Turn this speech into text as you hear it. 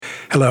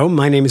Hello,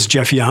 my name is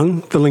Jeff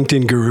Young, the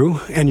LinkedIn Guru,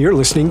 and you're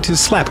listening to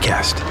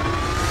Slapcast.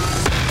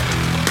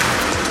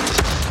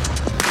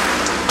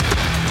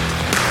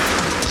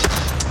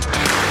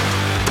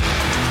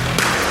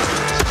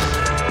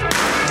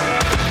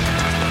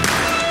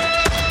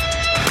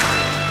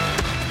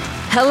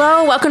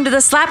 Hello, welcome to the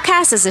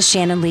Slapcast. This is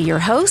Shannon Lee, your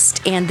host,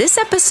 and this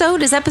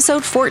episode is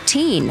episode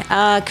 14.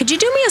 Could you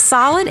do me a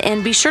solid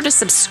and be sure to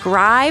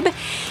subscribe?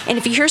 And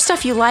if you hear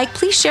stuff you like,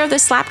 please share the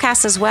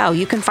Slapcast as well.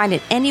 You can find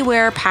it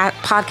anywhere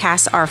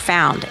podcasts are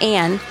found.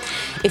 And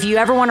if you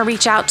ever want to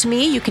reach out to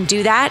me, you can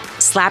do that,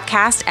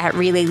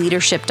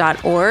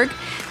 slapcast@relayleadership.org.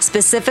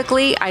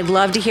 Specifically, I'd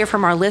love to hear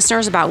from our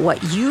listeners about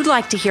what you'd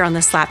like to hear on the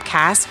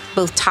Slapcast,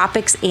 both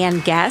topics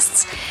and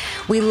guests.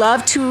 We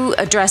love to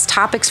address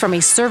topics from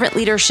a servant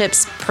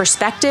leadership's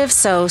perspective,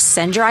 so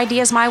send your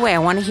ideas my way. I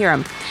want to hear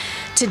them.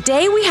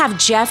 Today we have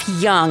Jeff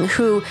Young,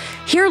 who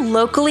here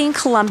locally in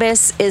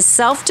Columbus is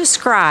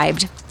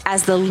self-described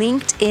as the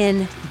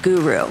LinkedIn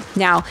Guru.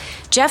 Now,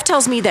 Jeff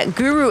tells me that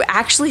Guru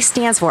actually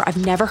stands for, I've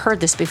never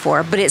heard this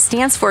before, but it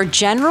stands for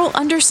General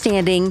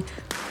Understanding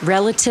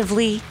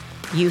Relatively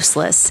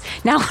Useless.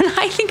 Now, when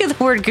I think of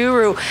the word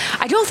guru,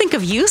 I don't think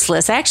of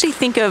useless. I actually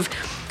think of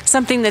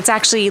something that's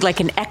actually like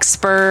an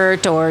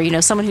expert or,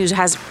 someone who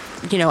has,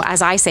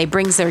 as I say,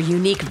 brings their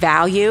unique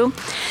value.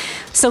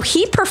 So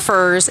he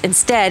prefers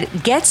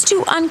instead gets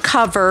to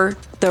uncover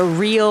the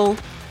real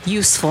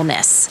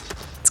usefulness.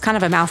 It's kind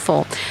of a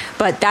mouthful,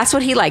 but that's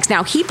what he likes.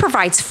 Now, he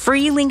provides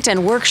free LinkedIn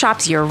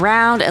workshops year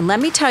round. And let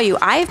me tell you,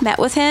 I've met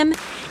with him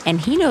and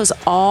he knows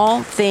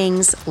all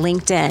things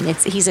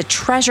LinkedIn. He's a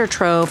treasure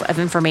trove of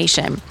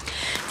information,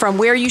 from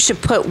where you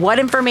should put what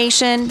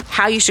information,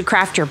 how you should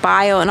craft your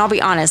bio. And I'll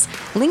be honest,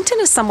 LinkedIn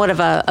is somewhat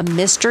of a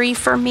mystery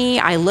for me.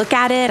 I look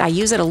at it, I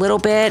use it a little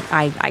bit,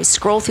 I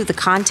scroll through the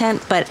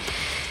content, but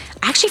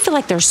I actually feel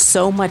like there's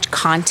so much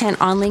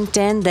content on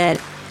LinkedIn that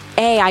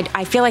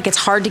I feel like it's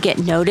hard to get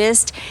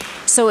noticed.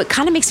 So it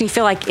kind of makes me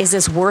feel like, is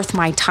this worth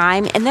my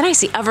time? And then I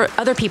see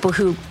other people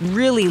who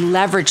really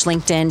leverage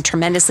LinkedIn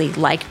tremendously,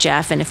 like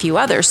Jeff and a few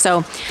others.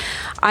 So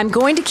I'm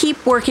going to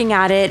keep working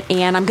at it,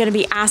 and I'm going to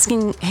be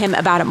asking him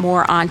about it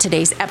more on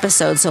today's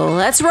episode. So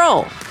let's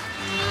roll.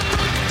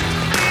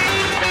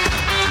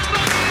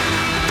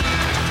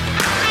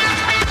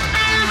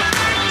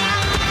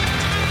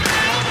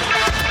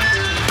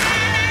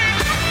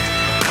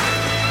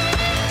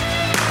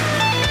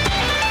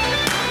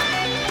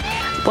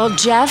 Well,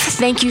 Jeff,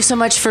 thank you so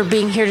much for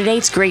being here today.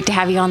 It's great to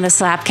have you on the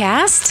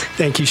Slapcast.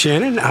 Thank you,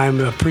 Shannon. I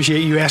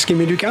appreciate you asking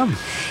me to come.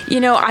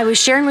 I was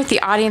sharing with the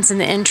audience in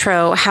the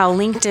intro how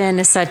LinkedIn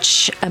is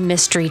such a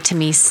mystery to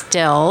me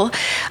still.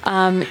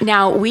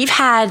 Now, we've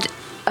had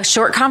a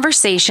short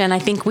conversation. I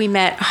think we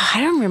met,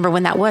 I don't remember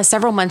when that was,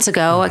 several months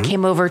ago. Mm-hmm. I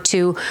came over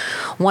to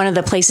one of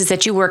the places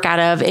that you work out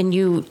of, and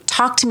you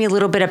talked to me a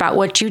little bit about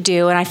what you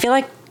do. And I feel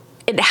like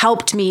it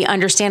helped me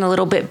understand a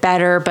little bit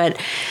better, but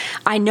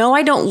I know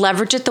I don't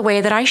leverage it the way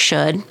that I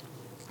should.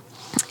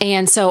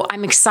 And so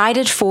I'm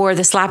excited for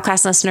the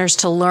Slapcast listeners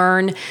to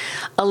learn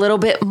a little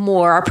bit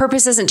more. Our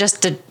purpose isn't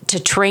just to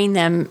train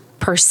them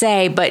per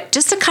se, but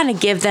just to kind of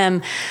give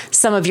them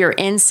some of your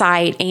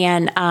insight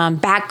and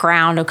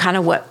background of kind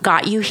of what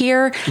got you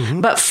here. Mm-hmm.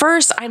 But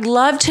first, I'd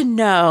love to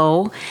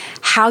know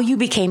how you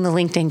became the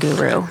LinkedIn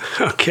Guru.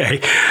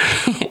 Okay.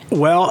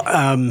 Well,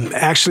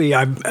 actually,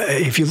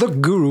 if you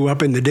look guru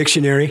up in the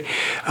dictionary,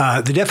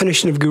 the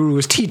definition of guru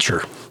is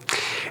teacher.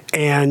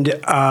 And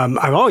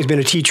I've always been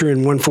a teacher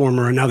in one form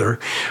or another.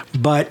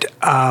 But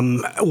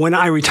when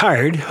I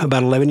retired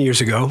about 11 years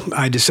ago,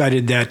 I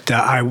decided that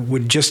I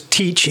would just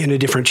teach in a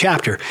different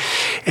chapter.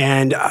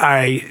 And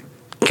I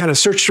kind of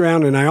searched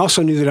around, and I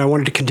also knew that I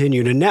wanted to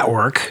continue to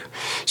network.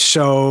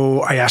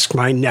 So I asked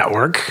my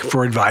network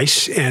for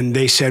advice, and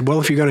they said, well,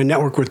 if you're going to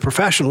network with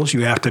professionals,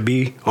 you have to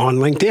be on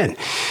LinkedIn.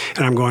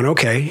 And I'm going,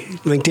 okay,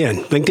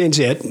 LinkedIn. LinkedIn's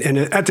it. And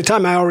at the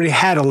time, I already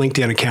had a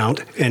LinkedIn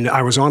account, and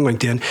I was on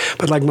LinkedIn.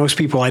 But like most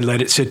people, I let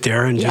it sit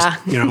there and just,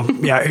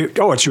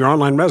 it's your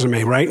online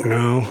resume, right?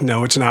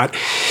 No, it's not.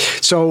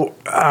 So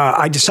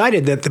I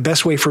decided that the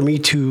best way for me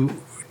to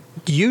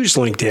use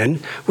LinkedIn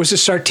was to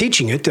start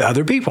teaching it to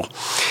other people.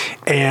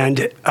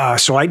 And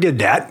so I did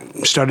that,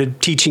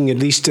 started teaching at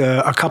least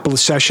a couple of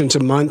sessions a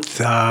month,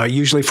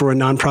 usually for a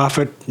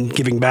nonprofit,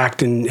 giving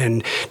back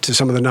and to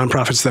some of the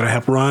nonprofits that I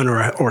help run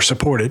or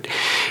supported.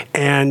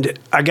 And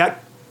I got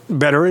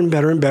better and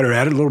better and better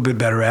at it, a little bit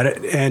better at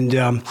it.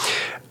 And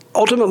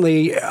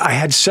ultimately, I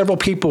had several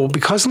people,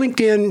 because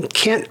LinkedIn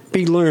can't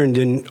be learned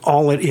in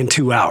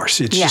 2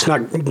 hours. It's just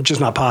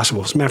not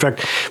possible. As a matter of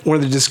fact, one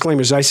of the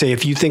disclaimers I say,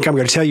 if you think I'm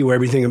going to tell you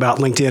everything about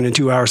LinkedIn in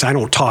 2 hours, I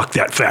don't talk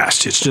that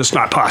fast. It's just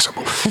not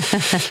possible.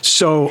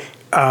 So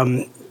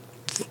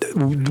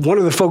one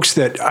of the folks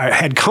that I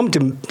had come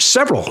to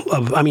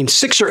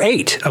 6 or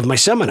 8 of my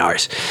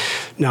seminars.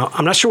 Now,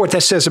 I'm not sure what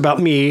that says about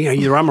me.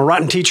 Either I'm a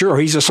rotten teacher or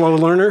he's a slow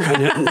learner.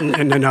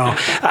 No,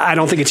 I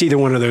don't think it's either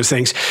one of those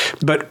things.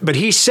 But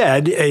he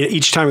said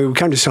each time we would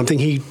come to something,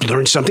 he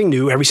learned something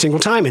new every single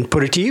time and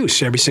put it to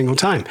use every single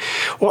time.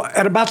 Well,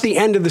 at about the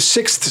end of the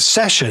 6th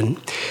session,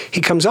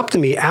 he comes up to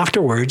me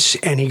afterwards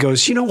and he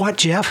goes, "You know what,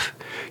 Jeff?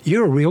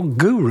 You're a real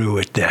guru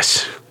at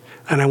this."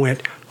 And I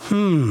went,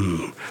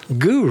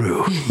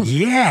 guru.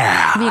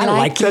 Yeah, I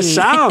like the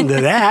sound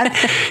of that.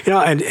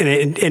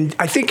 And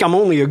I think I'm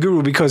only a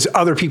guru because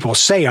other people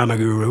say I'm a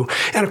guru.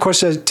 And of course,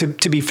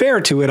 to be fair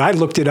to it, I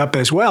looked it up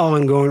as well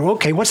and going,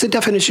 okay, what's the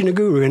definition of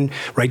guru? And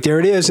right there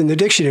it is in the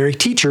dictionary,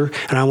 teacher.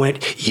 And I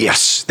went,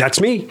 yes, that's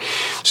me.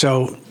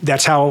 So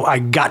that's how I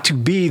got to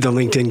be the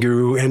LinkedIn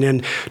guru. And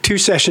then 2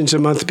 sessions a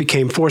month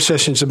became 4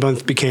 sessions a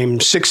month,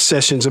 became 6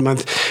 sessions a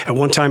month. At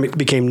one time, it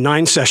became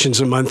 9 sessions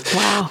a month.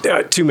 Wow.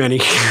 Too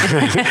many.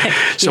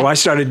 So I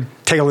started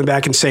tailing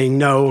back and saying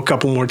no a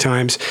couple more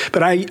times.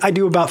 But I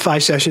do about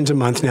 5 sessions a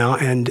month now,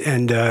 and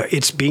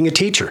it's being a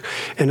teacher.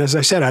 And as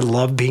I said, I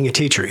love being a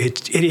teacher.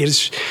 It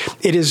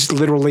is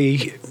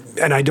literally,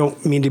 and I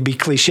don't mean to be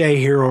cliche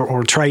here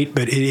or trite,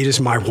 but it is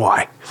my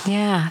why.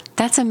 Yeah,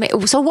 that's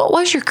amazing. So what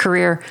was your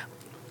career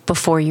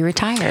before you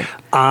retired?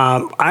 I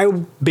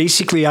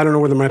don't know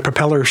whether my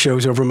propeller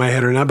shows over my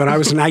head or not, but I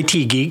was an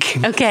IT geek.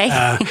 Okay.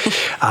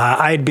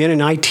 I had been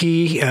in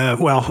IT.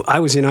 I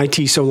was in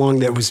IT so long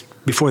that was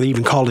before they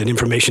even called it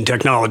information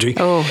technology.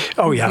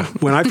 Oh yeah.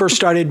 When I first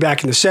started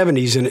back in the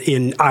 70s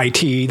in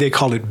IT, they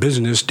called it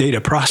business data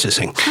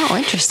processing. Oh,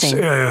 interesting.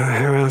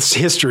 It's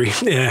history.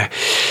 Yeah.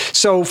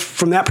 So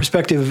from that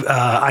perspective,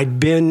 I'd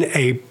been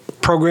a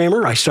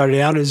programmer. I started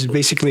out as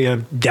basically a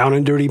down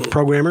and dirty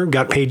programmer,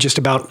 got paid just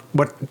about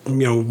what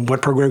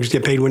programmers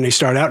get paid when they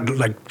start out,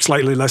 like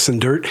slightly less than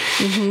dirt.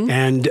 Mm-hmm.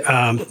 And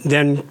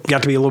then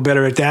got to be a little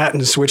better at that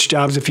and switched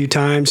jobs a few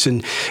times.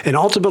 And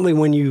ultimately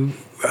when you,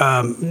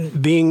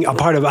 being a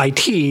part of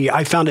IT,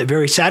 I found it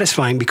very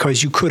satisfying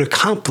because you could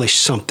accomplish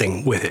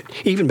something with it,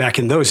 even back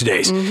in those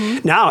days.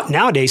 Mm-hmm.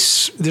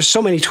 Nowadays, there's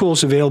so many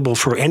tools available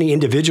for any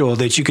individual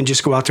that you can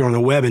just go out there on the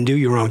web and do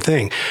your own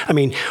thing. I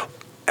mean,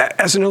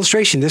 as an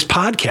illustration, this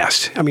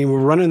podcast, we're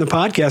running the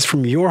podcast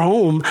from your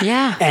home.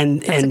 Yeah,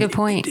 and that's a good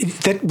point.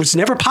 That was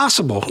never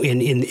possible in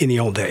the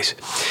old days.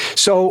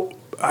 So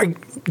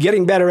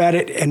getting better at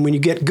it, and when you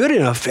get good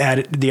enough at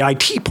it, the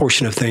IT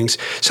portion of things,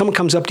 someone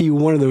comes up to you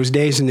one of those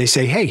days and they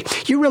say, "Hey,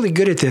 you're really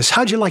good at this.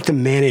 How'd you like to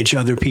manage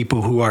other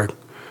people who are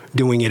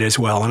doing it as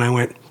well?" And I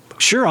went,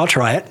 "Sure, I'll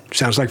try it.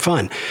 Sounds like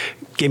fun."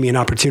 Gave me an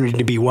opportunity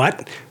to be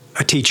what?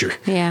 A teacher.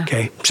 Yeah.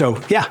 Okay.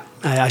 So, yeah.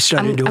 I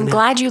started doing that. I'm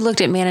glad you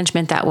looked at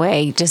management that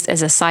way, just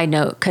as a side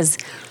note, because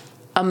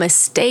a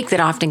mistake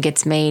that often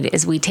gets made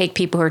is we take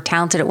people who are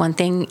talented at one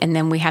thing and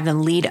then we have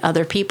them lead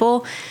other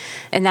people.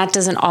 And that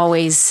doesn't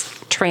always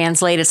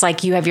translate. It's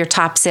like you have your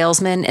top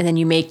salesman and then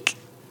you make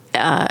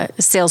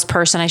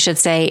salesperson, I should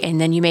say, and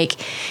then you make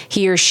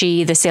he or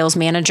she the sales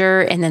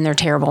manager, and then they're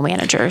terrible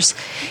managers.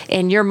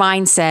 And your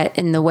mindset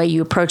and the way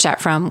you approach that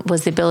from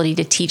was the ability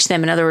to teach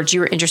them. In other words,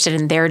 you were interested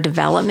in their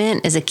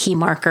development as a key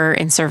marker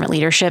in servant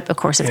leadership. Of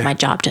course, it's my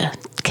job to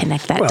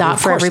connect that dot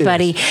for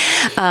everybody.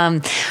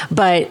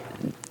 But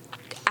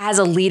as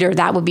a leader,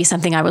 that would be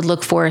something I would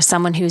look for, as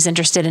someone who's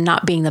interested in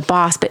not being the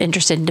boss, but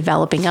interested in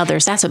developing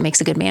others. That's what makes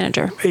a good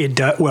manager. It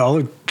does. Well,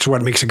 it's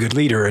what makes a good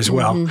leader as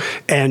well.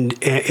 Mm-hmm. And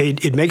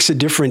it makes a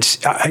difference.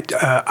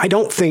 I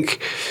don't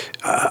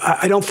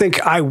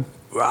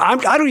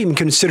even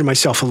consider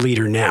myself a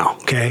leader now,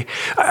 okay?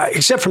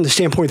 Except from the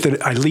standpoint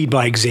that I lead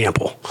by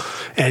example.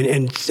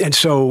 And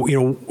so,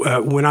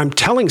 when I'm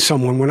telling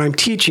someone, when I'm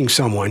teaching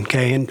someone,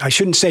 okay, and I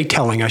shouldn't say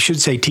telling, I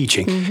should say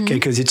teaching, mm-hmm. okay,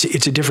 because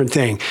it's a different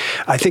thing.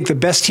 I think the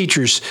best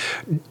teachers,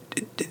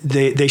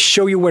 they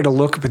show you where to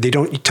look, but they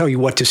don't tell you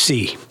what to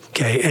see.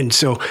 Okay, and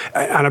so,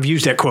 and I've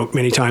used that quote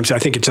many times. I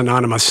think it's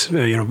anonymous.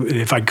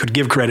 If I could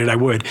give credit, I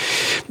would.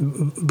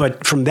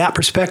 But from that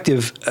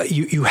perspective,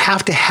 you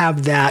have to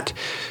have that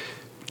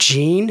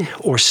gene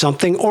or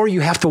something, or you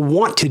have to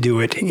want to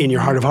do it in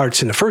your heart of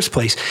hearts in the first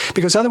place,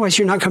 because otherwise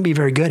you're not going to be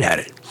very good at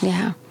it.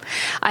 Yeah.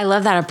 I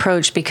love that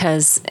approach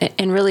because,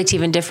 and really to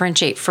even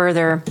differentiate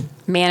further,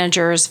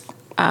 managers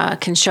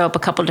can show up a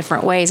couple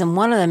different ways. And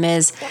one of them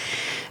is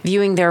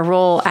viewing their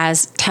role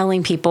as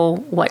telling people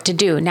what to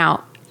do.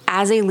 Now,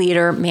 as a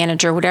leader,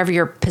 manager, whatever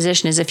your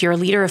position is, if you're a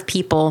leader of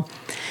people,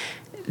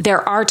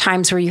 there are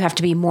times where you have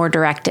to be more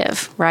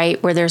directive,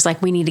 right? Where there's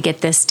like, we need to get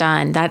this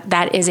done.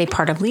 That is a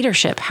part of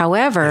leadership.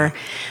 However,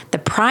 the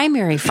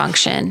primary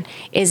function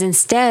is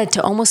instead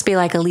to almost be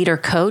like a leader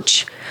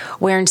coach,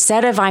 where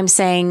instead of I'm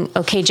saying,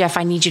 okay, Jeff,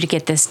 I need you to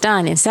get this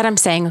done. Instead, I'm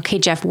saying, okay,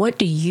 Jeff, what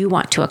do you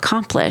want to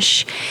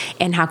accomplish?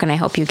 And how can I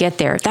help you get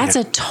there? That's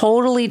a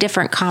totally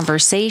different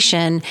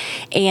conversation.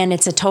 And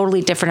it's a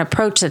totally different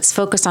approach that's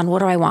focused on what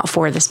do I want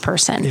for this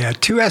person? Yeah.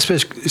 Two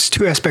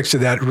aspects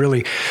of that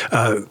really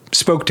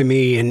spoke to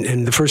me me.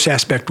 And the first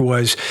aspect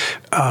was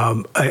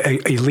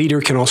a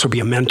leader can also be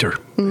a mentor.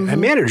 Mm-hmm. A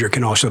manager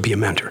can also be a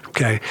mentor.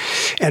 Okay,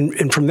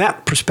 and from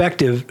that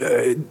perspective,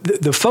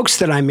 the folks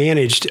that I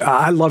managed,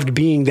 I loved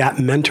being that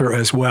mentor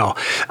as well.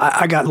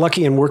 I got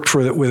lucky and worked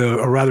with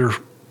a rather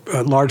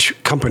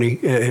large company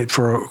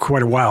for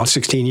quite a while,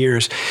 16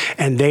 years,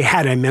 and they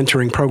had a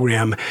mentoring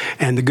program.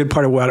 And the good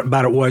part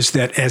about it was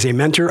that as a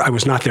mentor, I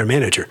was not their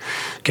manager.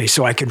 Okay,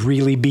 so I could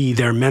really be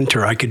their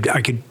mentor. I could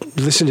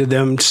listen to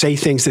them say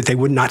things that they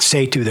would not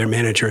say to their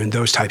manager and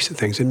those types of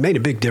things. It made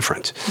a big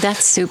difference.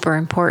 That's super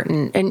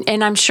important.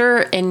 And I'm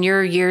sure in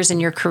your years in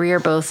your career,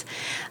 both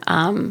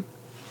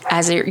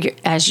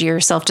as your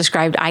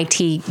self-described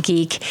IT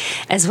geek,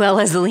 as well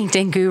as the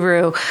LinkedIn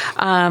guru,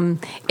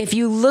 if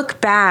you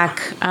look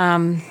back,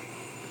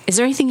 is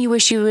there anything you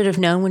wish you would have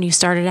known when you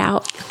started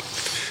out?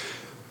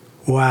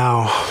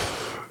 Wow.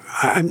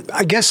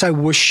 I guess I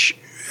wish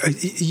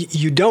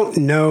you don't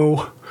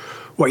know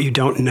what you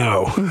don't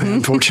know,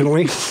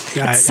 unfortunately.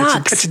 It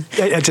sucks.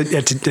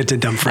 It's a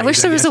dumb phrase. I wish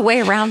there was a way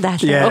around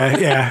that, though.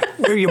 Yeah.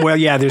 Well,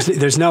 yeah,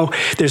 there's no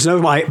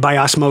by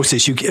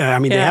osmosis.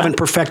 They haven't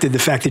perfected the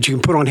fact that you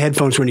can put on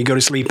headphones when you go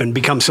to sleep and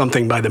become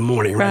something by the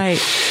morning,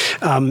 right?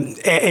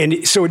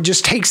 And so it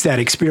just takes that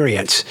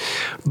experience.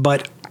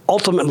 But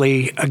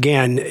ultimately,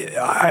 again,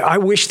 I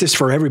wish this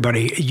for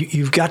everybody.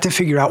 You've got to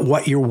figure out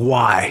what your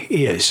why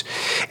is.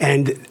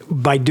 And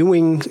by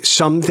doing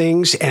some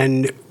things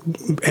and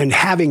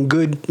having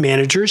good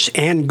managers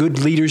and good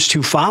leaders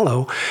to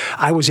follow,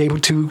 I was able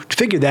to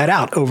figure that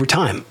out over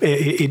time.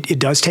 It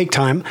does take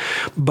time,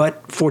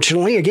 but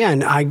fortunately,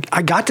 again, I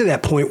got to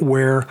that point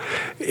where,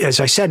 as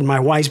I said, my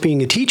why's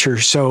being a teacher,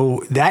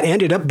 so that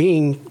ended up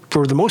being,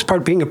 for the most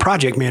part, being a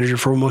project manager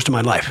for most of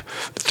my life,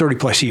 30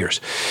 plus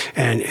years,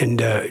 and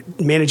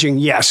managing,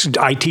 yes,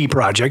 IT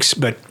projects,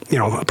 but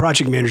a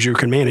project manager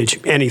can manage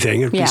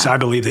anything. At least I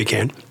believe they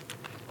can.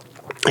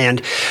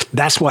 And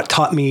that's what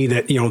taught me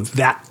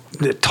that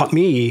taught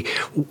me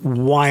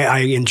why I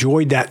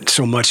enjoyed that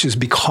so much, is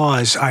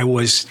because I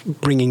was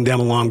bringing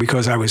them along,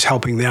 because I was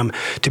helping them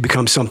to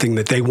become something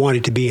that they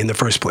wanted to be in the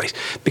first place.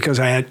 Because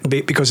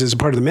as a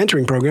part of the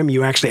mentoring program,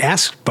 you actually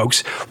ask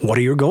folks, what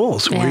are your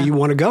goals? Where do you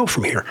want to go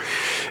from here?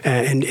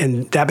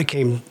 And that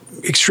became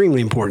extremely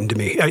important to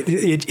me.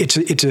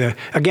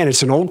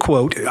 It's an old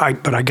quote,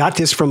 but I got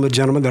this from a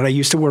gentleman that I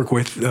used to work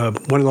with,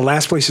 one of the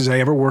last places I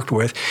ever worked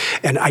with,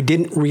 and I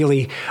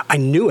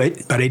knew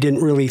it, but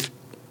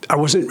I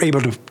wasn't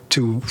able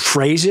to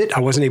phrase it. I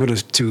wasn't able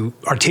to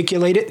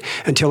articulate it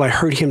until I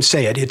heard him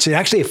say it. It's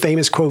actually a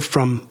famous quote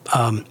from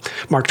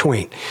Mark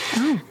Twain.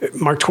 Oh.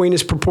 Mark Twain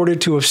is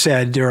purported to have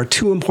said, there are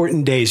two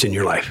important days in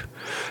your life.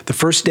 The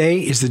first day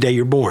is the day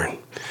you're born.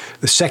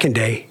 The second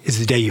day is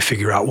the day you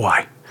figure out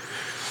why.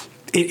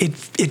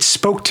 It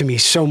spoke to me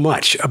so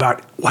much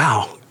about,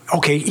 wow,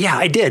 okay, yeah,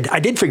 I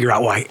did figure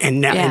out why.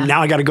 And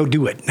now I got to go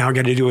do it. Now I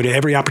got to do it at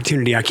every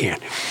opportunity I can.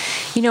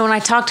 When I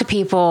talk to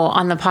people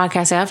on the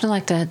podcast, I often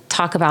like to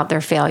talk about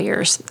their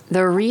failures.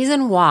 The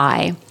reason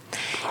why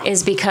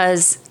is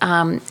because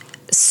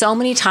so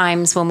many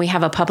times when we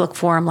have a public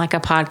forum like a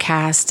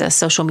podcast, a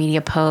social media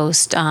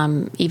post,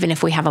 even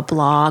if we have a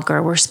blog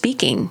or we're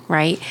speaking,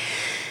 right?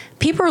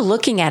 People are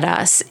looking at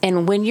us,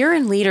 and when you're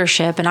in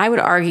leadership, and I would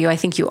argue, I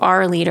think you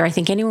are a leader. I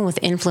think anyone with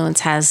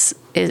influence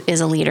is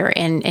a leader,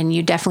 and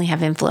you definitely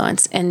have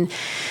influence. And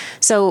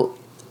so,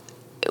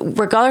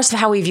 regardless of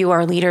how we view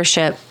our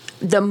leadership,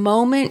 the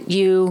moment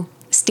you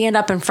stand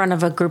up in front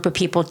of a group of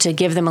people to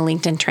give them a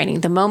LinkedIn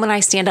training, the moment I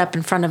stand up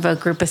in front of a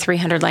group of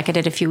 300, like I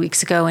did a few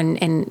weeks ago,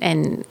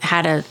 and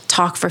had a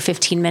talk for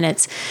 15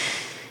 minutes.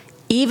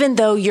 Even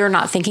though you're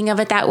not thinking of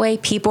it that way,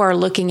 people are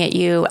looking at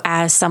you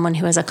as someone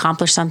who has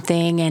accomplished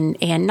something,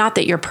 and not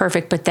that you're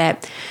perfect, but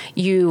that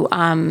you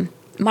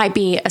might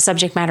be a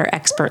subject matter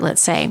expert,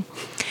 let's say.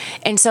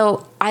 And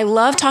so I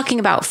love talking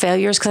about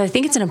failures because I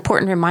think it's an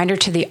important reminder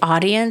to the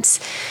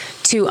audience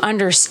to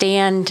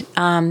understand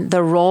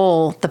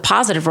the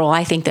positive role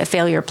I think that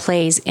failure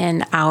plays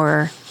in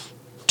our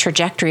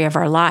trajectory of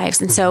our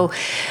lives. And so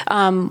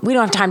we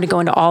don't have time to go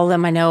into all of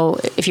them. I know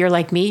if you're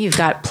like me, you've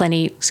got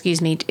plenty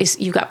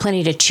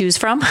to choose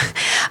from.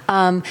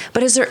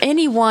 But is there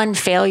any one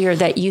failure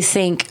that you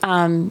think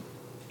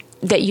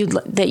that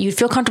you'd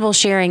feel comfortable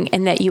sharing,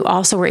 and that you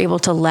also were able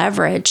to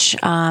leverage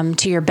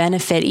to your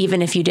benefit,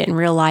 even if you didn't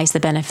realize the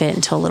benefit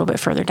until a little bit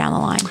further down the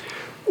line?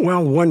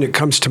 Well, one that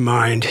comes to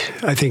mind,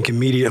 I think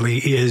immediately,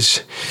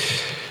 is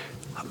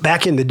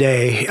back in the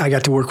day, I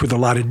got to work with a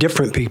lot of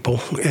different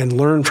people and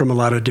learn from a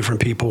lot of different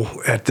people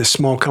at this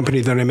small company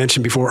that I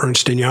mentioned before,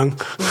 Ernst & Young,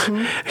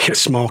 a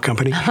small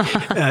company.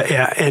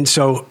 And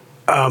so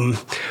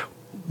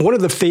one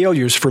of the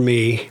failures for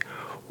me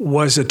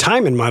was a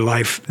time in my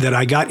life that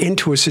I got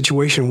into a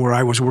situation where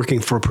I was working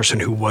for a person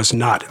who was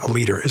not a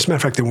leader. As a matter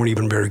of fact, they weren't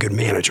even a very good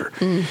manager.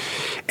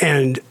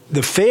 And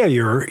the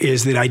failure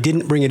is that I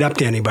didn't bring it up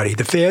to anybody.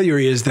 The failure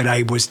is that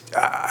I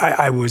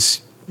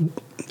was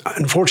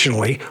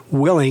unfortunately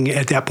willing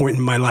at that point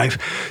in my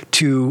life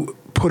to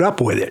put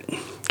up with it.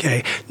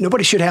 Okay,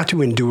 nobody should have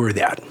to endure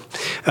that.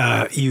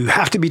 You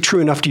have to be true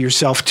enough to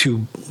yourself to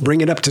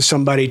bring it up to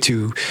somebody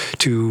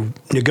to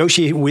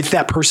negotiate with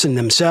that person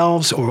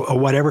themselves or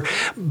whatever.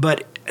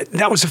 But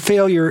that was a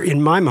failure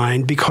in my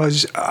mind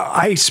because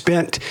I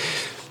spent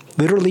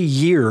literally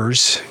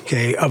years,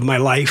 of my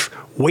life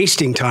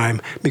wasting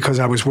time because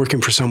I was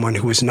working for someone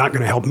who was not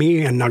going to help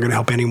me and not going to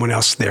help anyone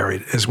else there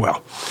as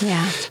well.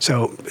 Yeah.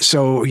 So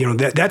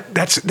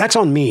that's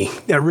on me.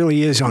 That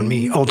really is on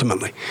me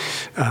ultimately.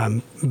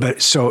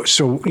 But so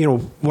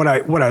what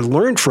I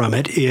learned from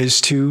it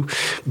is to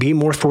be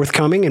more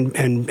forthcoming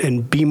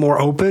and be more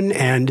open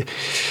and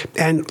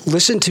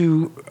listen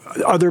to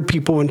other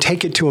people and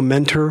take it to a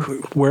mentor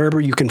wherever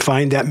you can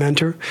find that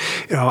mentor.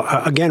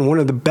 Again, one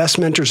of the best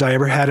mentors I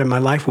ever had in my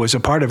life was a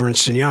part of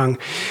Ernst & Young.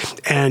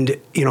 And,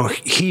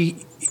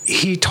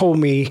 he told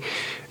me,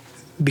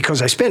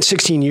 because I spent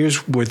 16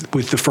 years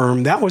with the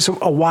firm, that was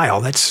a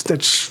while. That's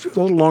a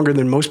little longer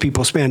than most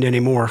people spend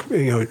anymore,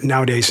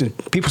 nowadays. And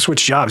people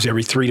switch jobs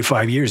every 3 to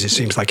 5 years, it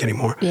seems like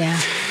anymore. Yeah.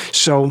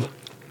 So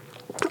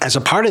as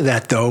a part of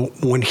that, though,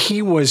 when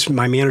he was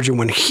my manager,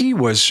 when he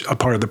was a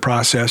part of the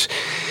process,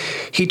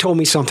 he told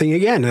me something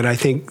again that I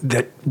think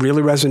that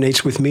really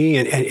resonates with me.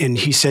 And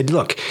he said,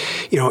 look,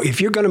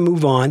 if you're going to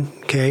move on,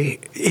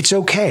 it's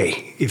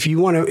okay. If you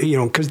want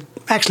to, because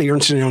actually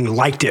Ernst & Young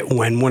liked it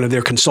when one of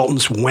their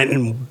consultants went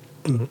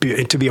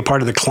and to be a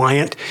part of the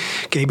client,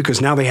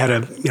 because now they had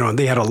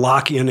a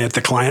lock in at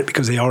the client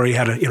because they already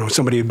had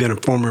somebody who'd been a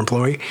former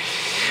employee.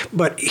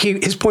 But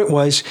his point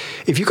was,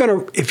 if you're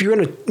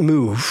gonna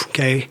move,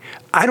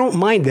 I don't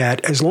mind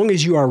that as long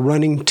as you are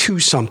running to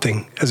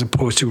something as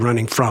opposed to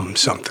running from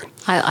something.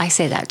 I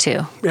say that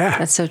too. Yeah,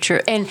 that's so true.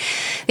 And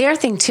the other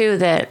thing too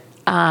that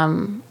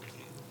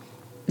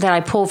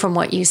I pulled from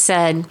what you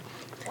said.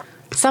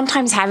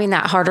 Sometimes having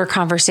that harder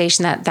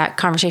conversation, that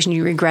conversation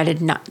you regretted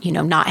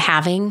not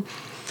having.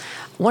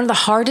 One of the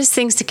hardest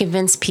things to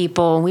convince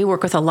people, and we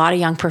work with a lot of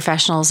young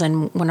professionals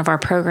in one of our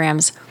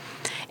programs,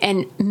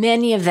 and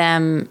many of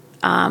them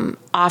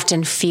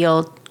often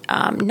feel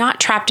not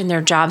trapped in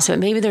their jobs, but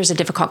maybe there's a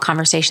difficult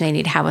conversation they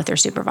need to have with their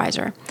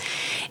supervisor.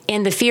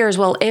 And the fear is,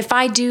 well, if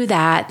I do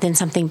that, then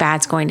something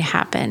bad's going to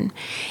happen.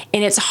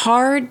 And it's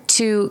hard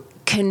to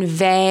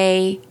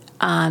convey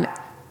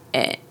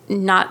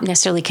not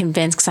necessarily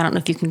convince, because I don't know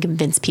if you can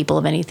convince people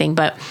of anything,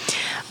 but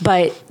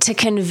to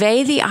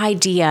convey the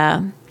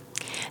idea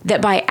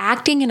that by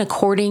acting in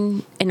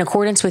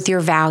accordance with your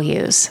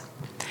values,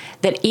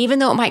 that even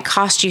though it might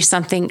cost you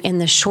something in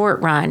the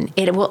short run,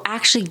 it will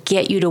actually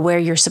get you to where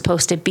you're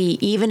supposed to be,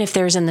 even if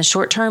there's in the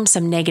short term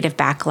some negative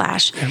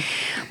backlash. Yeah.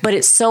 But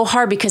it's so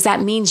hard because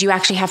that means you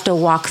actually have to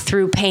walk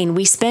through pain.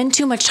 We spend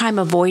too much time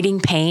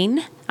avoiding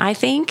pain, I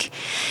think.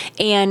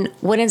 And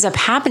what ends up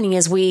happening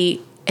is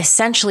we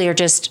essentially are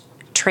just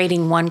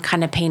trading one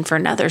kind of pain for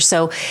another.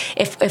 So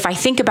if I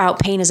think about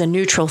pain as a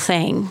neutral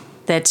thing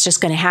that's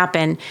just going to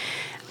happen,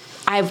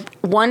 I have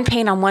one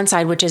pain on one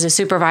side, which is a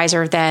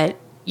supervisor that,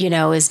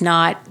 is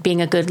not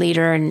being a good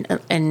leader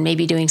and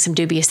maybe doing some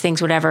dubious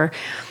things, whatever.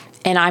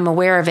 And I'm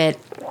aware of it.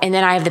 And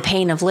then I have the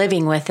pain of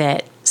living with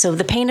it. So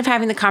the pain of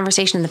having the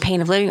conversation and the pain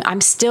of living,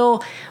 I'm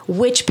still,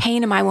 which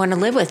pain am I want to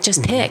live with?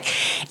 Just pick.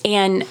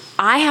 And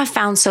I have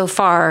found so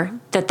far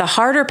that the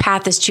harder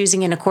path is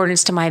choosing in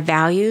accordance to my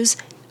values.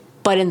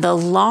 But in the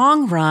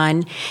long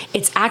run,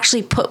 it's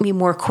actually put me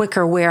more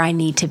quicker where I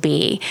need to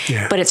be.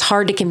 Yeah. But it's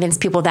hard to convince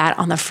people that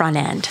on the front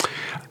end.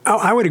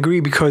 I would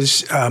agree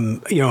because,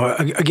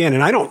 again,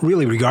 and I don't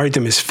really regard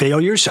them as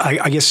failures.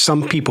 I guess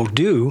some people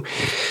do.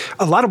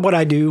 A lot of what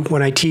I do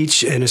when I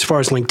teach, and as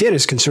far as LinkedIn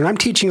is concerned, I'm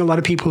teaching a lot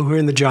of people who are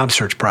in the job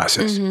search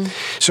process. Mm-hmm.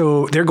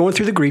 So they're going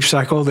through the grief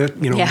cycle that,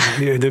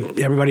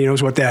 everybody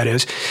knows what that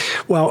is.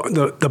 Well,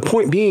 the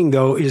point being,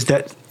 though, is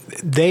that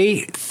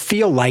they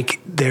feel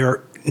like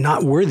they're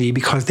not worthy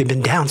because they've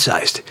been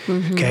downsized.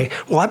 Mm-hmm. Okay.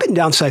 Well, I've been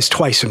downsized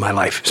twice in my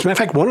life. As a matter of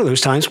fact, one of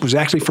those times was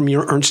actually from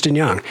Ernst &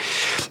 Young.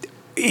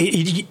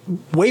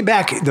 Way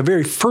back, the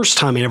very first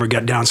time I ever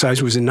got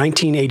downsized was in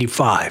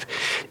 1985.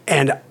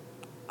 And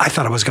I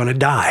thought I was going to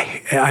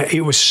die.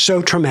 It was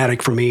so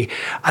traumatic for me.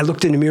 I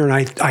looked in the mirror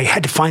and I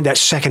had to find that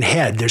second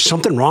head. There's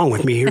something wrong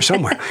with me here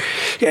somewhere.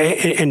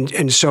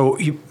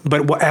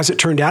 But as it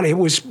turned out, it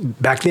was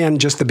back then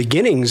just the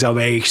beginnings of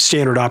a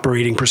standard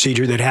operating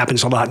procedure that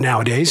happens a lot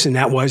nowadays, and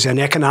that was an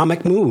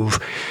economic move.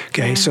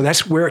 Okay, yeah. So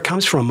that's where it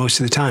comes from most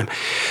of the time.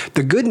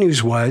 The good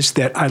news was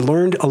that I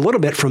learned a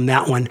little bit from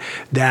that one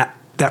that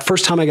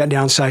first time I got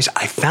downsized,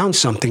 I found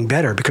something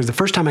better, because the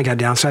first time I got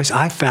downsized,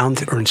 I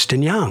found Ernst &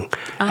 Young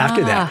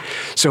after that.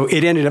 So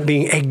it ended up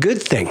being a good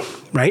thing,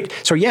 right?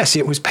 So yes,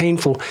 it was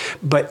painful,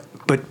 but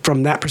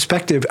from that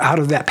perspective, out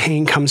of that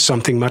pain comes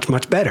something much,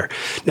 much better.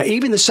 Now,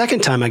 even the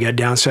second time I got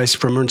downsized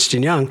from Ernst &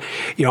 Young,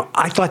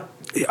 I thought,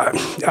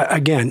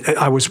 again,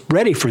 I was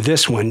ready for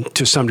this one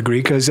to some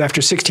degree because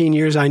after 16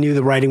 years, I knew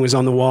the writing was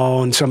on the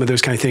wall and some of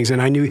those kind of things.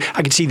 And I knew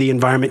I could see the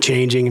environment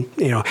changing,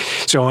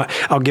 So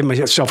I'll give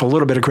myself a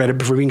little bit of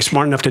credit for being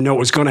smart enough to know what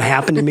was going to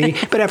happen to me.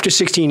 But after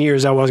 16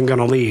 years, I wasn't going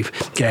to leave.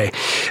 Okay.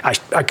 I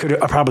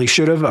probably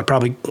should have. I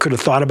probably could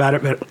have thought about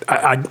it, but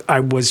I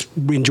was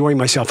enjoying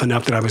myself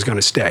enough that I was going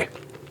to stay.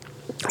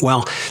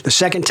 Well, the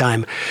second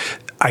time,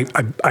 I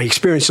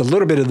experienced a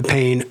little bit of the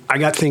pain. I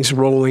got things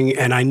rolling,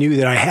 and I knew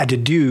that I had to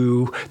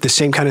do the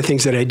same kind of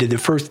things that I did the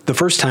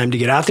first time to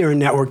get out there and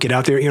network, get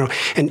out there,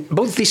 And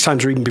both of these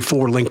times were even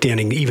before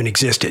LinkedIn even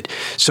existed.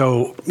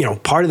 So,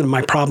 part of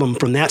my problem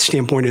from that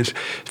standpoint, as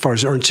far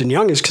as Ernst &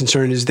 Young is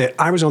concerned, is that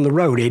I was on the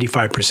road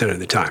 85% of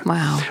the time.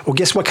 Wow. Well,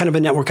 guess what kind of a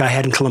network I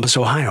had in Columbus,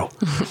 Ohio?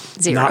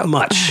 Zero. Not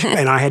much.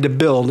 And I had to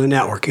build a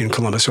network in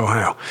Columbus,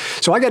 Ohio.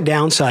 So I got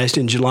downsized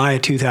in July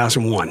of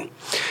 2001.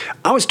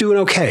 I was doing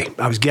okay.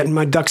 I was getting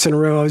my ducks in a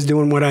row. I was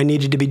doing what I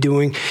needed to be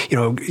doing,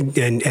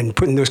 and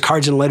putting those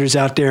cards and letters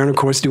out there, and of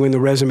course doing the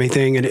resume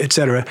thing, and et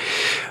cetera.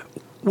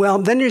 Well,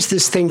 then there's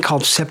this thing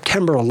called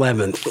September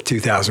 11th,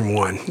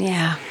 2001.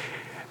 Yeah.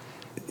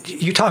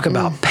 You talk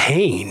about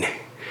pain.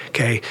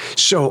 Okay,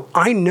 so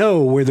I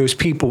know where those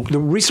people. The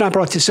reason I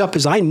brought this up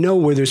is I know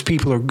where those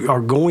people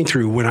are going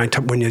through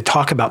when you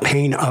talk about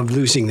pain of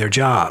losing their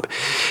job,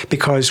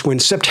 because when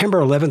September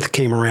 11th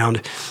came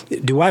around,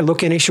 do I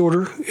look any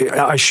shorter?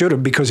 I should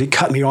have, because it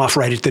cut me off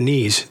right at the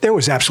knees. There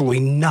was absolutely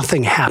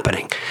nothing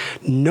happening.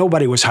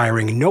 Nobody was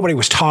hiring. Nobody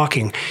was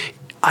talking.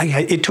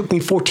 It took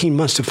me 14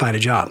 months to find a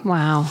job.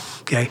 Wow.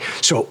 Okay,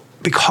 so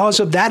because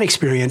of that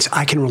experience,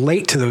 I can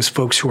relate to those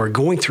folks who are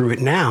going through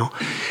it now,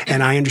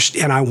 and I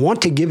understand, and I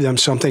want to give them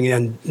something.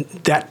 And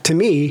that, to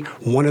me,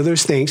 one of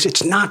those things.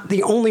 It's not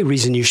the only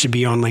reason you should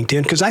be on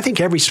LinkedIn, because I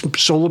think every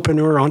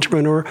solopreneur,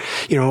 entrepreneur,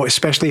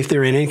 especially if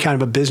they're in any kind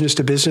of a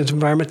business-to-business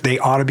environment, they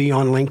ought to be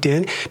on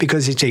LinkedIn,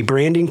 because it's a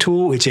branding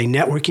tool, it's a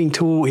networking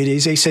tool, it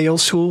is a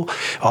sales tool.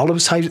 All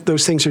of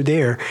those things are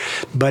there,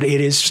 but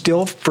it is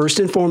still first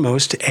and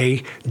foremost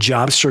a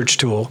job search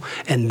tool,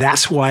 and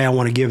that's why I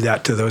want to give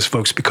that to those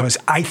folks, because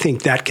I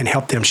think that can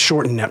help them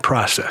shorten that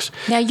process.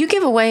 Now, you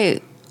give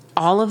away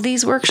all of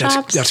these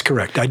workshops? That's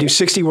correct. I do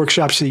 60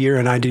 workshops a year,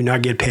 and I do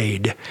not get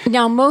paid.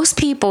 Now, most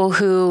people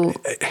who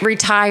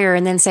retire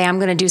and then say, I'm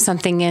going to do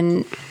something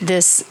in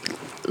this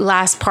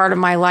last part of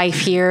my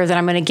life here that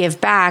I'm going to give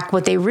back,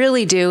 what they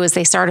really do is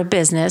they start a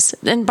business.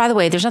 And by the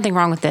way, there's nothing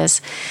wrong with this.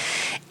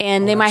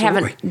 And they might have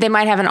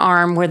an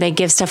arm where they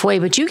give stuff away,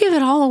 but you give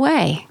it all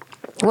away.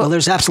 Well,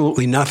 there's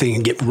absolutely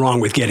nothing wrong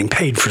with getting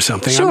paid for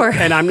something. Sure.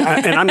 I'm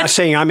not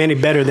saying I'm any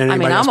better than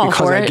anybody else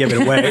because I give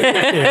it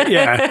away.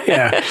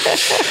 Yeah.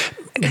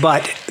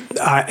 But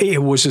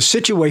it was a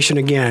situation,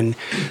 again,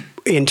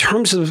 in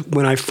terms of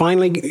when I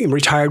finally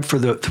retired for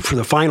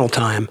the final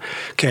time.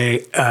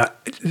 Okay,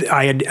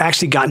 I had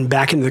actually gotten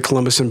back into the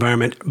Columbus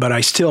environment, but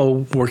I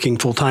still, working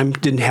full time,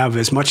 didn't have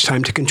as much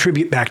time to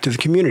contribute back to the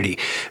community.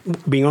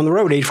 Being on the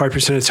road 85%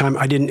 of the time,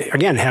 I didn't,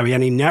 again, have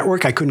any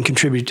network. I couldn't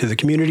contribute to the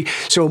community.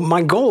 So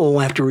my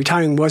goal after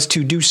retiring was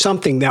to do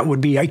something that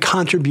would be a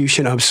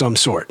contribution of some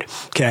sort.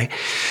 Okay,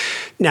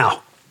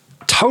 now,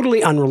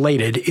 totally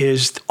unrelated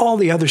is all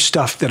the other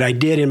stuff that I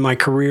did in my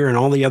career and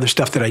all the other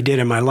stuff that I did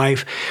in my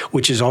life,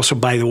 which is also,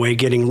 by the way,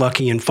 getting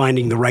lucky and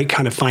finding the right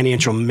kind of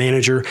financial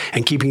manager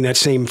and keeping that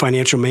same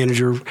financial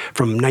manager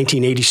from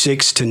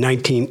 1986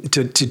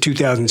 to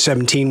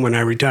 2017 when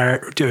I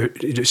retired,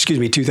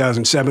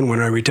 2007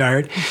 when I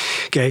retired.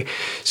 Okay.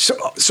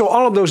 So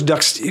all of those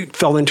ducks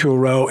fell into a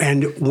row.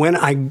 And when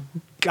I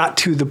got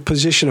to the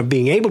position of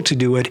being able to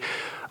do it,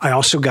 I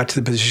also got to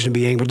the position of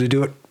being able to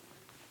do it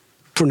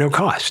for no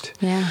cost.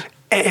 Yeah.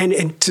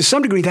 And to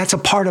some degree, that's a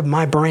part of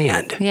my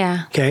brand.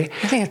 Yeah. Okay.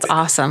 I think it's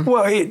awesome.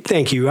 Well,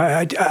 thank you.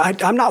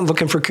 I'm not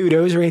looking for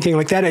kudos or anything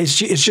like that. It's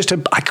just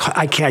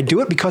I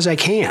do it because I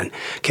can.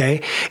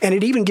 Okay. And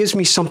it even gives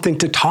me something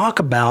to talk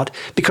about,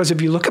 because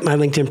if you look at my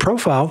LinkedIn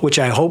profile, which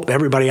I hope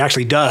everybody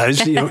actually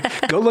does,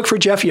 go look for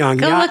Jeff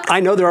Young. I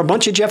know there are a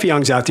bunch of Jeff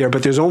Youngs out there,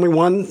 but there's only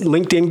one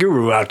LinkedIn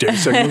guru out there.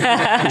 So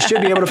you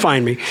should be able to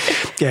find me.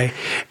 Okay.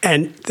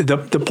 And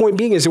the point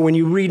being is that when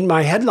you read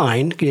my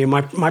headline,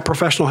 my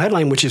professional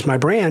headline, which is my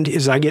brand,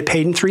 is I get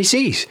paid in 3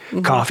 C's: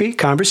 coffee,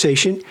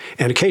 conversation,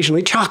 and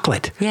occasionally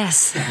chocolate.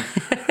 Yes.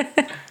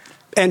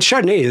 And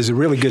Chardonnay is a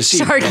really good C.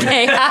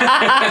 Chardonnay.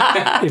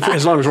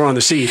 As long as we're on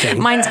the C thing.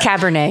 Mine's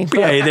Cabernet.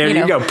 Yeah, there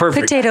you go.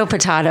 Perfect.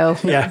 Potato.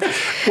 Yeah.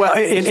 Well,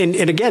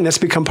 and again, that's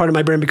become part of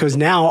my brand, because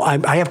now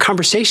I have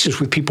conversations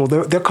with people.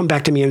 They'll come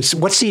back to me and say,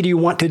 what C do you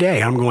want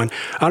today? I'm going,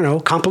 I don't know,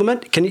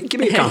 compliment? Can you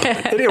give me a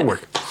compliment? It'll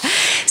work.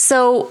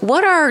 So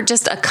what are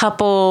just a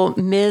couple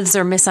myths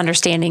or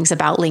misunderstandings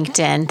about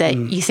LinkedIn that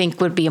you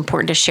think would be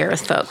important to share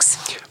with folks?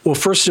 Well,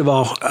 first of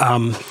all,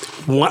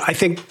 I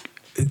think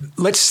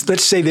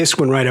let's say this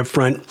one right up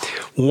front.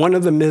 One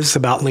of the myths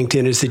about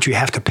LinkedIn is that you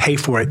have to pay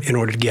for it in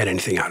order to get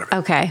anything out of it.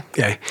 Okay.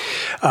 Okay.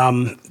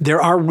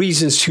 There are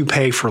reasons to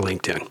pay for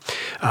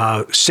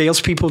LinkedIn.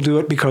 Salespeople do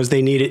it because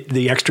they need it,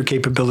 the extra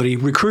capability.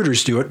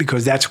 Recruiters do it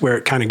because that's where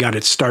it kind of got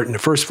its start in the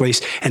first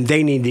place, and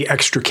they need the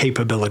extra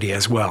capability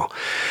as well.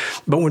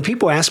 But when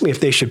people ask me if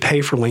they should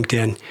pay for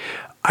LinkedIn,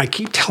 I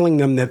keep telling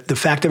them that the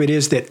fact of it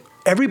is that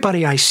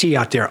everybody I see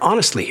out there,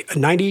 honestly,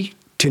 90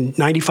 to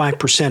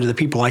 95% of the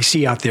people I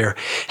see out there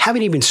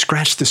haven't even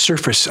scratched the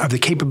surface of the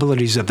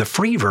capabilities of the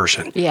free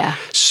version. Yeah.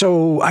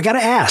 So I got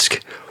to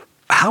ask,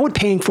 how would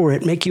paying for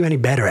it make you any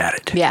better at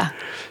it? Yeah.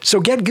 So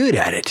get good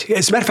at it.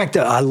 As a matter of fact,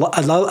 I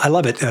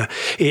love it.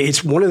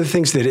 It's one of the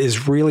things that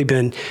has really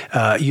been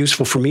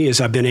useful for me is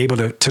I've been able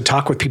to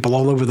talk with people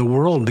all over the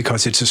world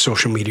because it's a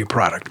social media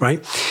product,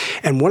 right?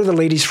 And one of the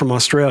ladies from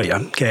Australia,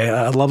 okay,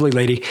 a lovely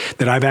lady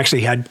that I've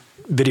actually had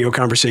video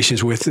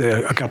conversations with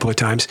a couple of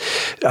times,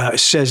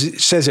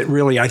 says it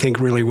really, I think,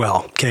 really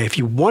well. Okay, if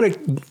you want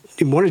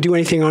to do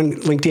anything on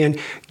LinkedIn,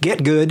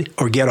 get good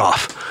or get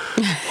off.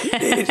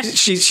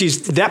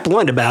 She's that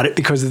blunt about it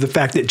because of the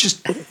fact that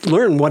just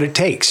learn what it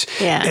takes.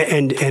 Yeah.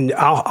 And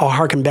I'll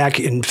harken back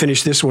and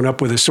finish this one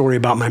up with a story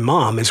about my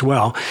mom as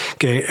well.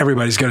 Okay,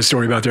 everybody's got a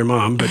story about their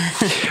mom,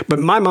 but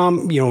my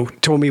mom,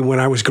 told me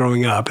when I was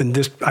growing up, and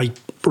this I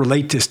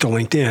relate this to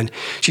LinkedIn.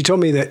 She told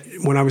me that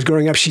when I was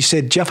growing up, she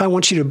said, "Jeff, I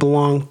want you to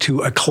belong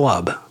to a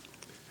club."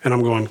 And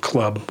I'm going,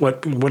 club?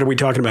 What are we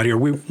talking about here?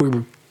 We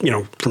were,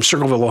 from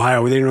Circleville,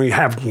 Ohio. They don't even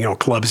have,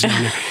 clubs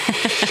down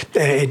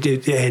there.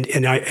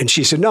 and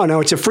she said,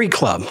 no, it's a free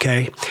club,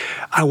 okay?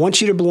 I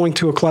want you to belong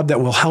to a club that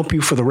will help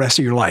you for the rest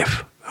of your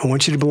life. I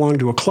want you to belong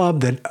to a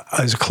club that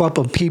is a club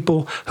of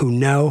people who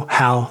know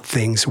how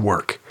things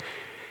work.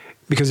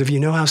 Because if you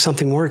know how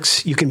something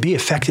works, you can be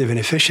effective and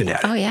efficient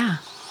at it. Oh, yeah.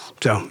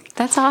 So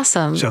that's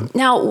awesome. So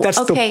now, that's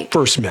okay. the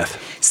first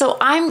myth. So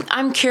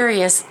I'm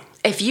curious,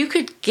 if you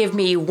could give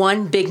me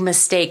one big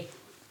mistake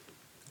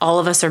all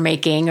of us are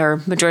making,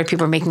 or majority of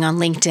people are making on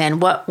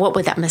LinkedIn, what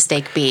would that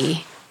mistake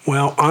be?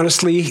 Well,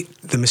 honestly,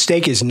 the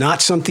mistake is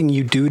not something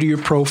you do to your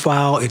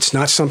profile. It's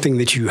not something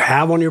that you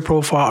have on your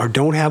profile or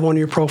don't have on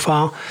your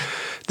profile.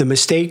 The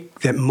mistake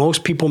that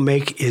most people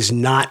make is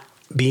not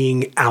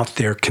being out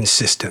there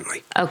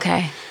consistently.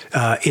 Okay.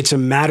 It's a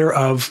matter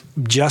of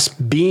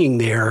just being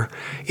there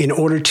in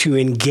order to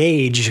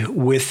engage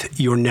with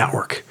your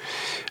network.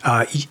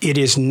 It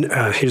is.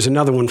 Here's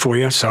another one for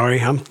you.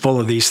 Sorry, I'm full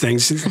of these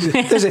things.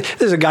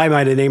 There's a guy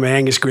by the name of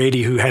Angus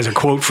Grady who has a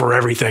quote for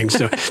everything.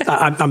 So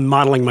I'm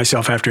modeling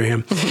myself after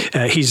him.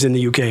 He's in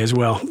the UK as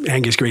well.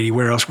 Angus Grady.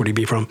 Where else would he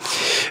be from?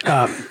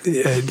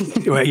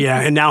 Yeah,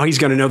 and now he's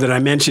going to know that I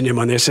mentioned him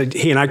on this.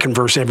 He and I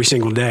converse every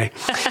single day.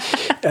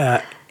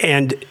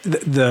 And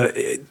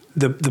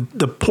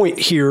the point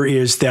here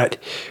is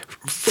that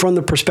from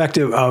the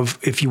perspective of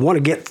if you want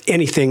to get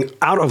anything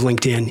out of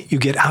LinkedIn, you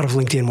get out of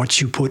LinkedIn what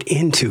you put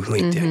into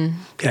LinkedIn. Mm-hmm.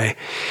 Okay.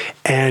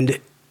 And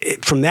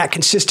from that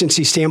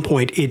consistency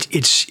standpoint,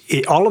 it's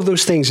all of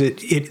those things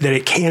that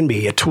it can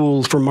be a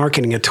tool for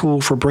marketing, a tool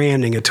for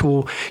branding, a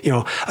tool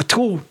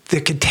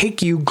that could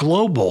take you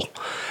global.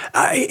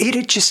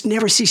 It just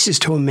never ceases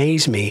to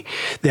amaze me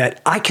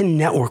that I can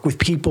network with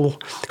people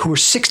who are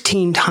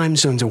 16 time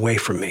zones away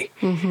from me.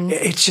 Mm-hmm.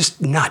 It's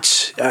just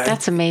nuts.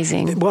 That's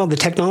amazing. Well, the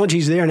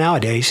technology's there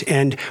nowadays.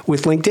 And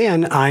with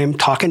LinkedIn, I am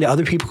talking to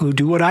other people who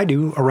do what I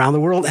do around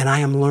the world, and I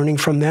am learning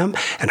from them.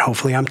 And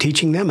hopefully I'm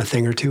teaching them a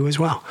thing or two as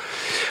well.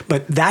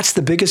 But that's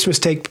the biggest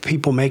mistake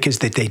people make, is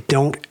that they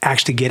don't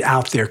actually get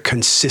out there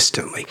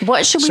consistently.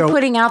 What should we be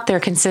putting out there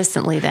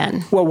consistently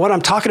then? Well, what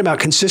I'm talking about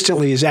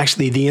consistently is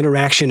actually the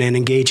interaction and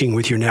engaging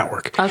with your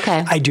network.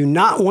 Okay. I do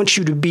not want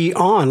you to be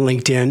on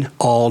LinkedIn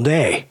all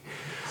day.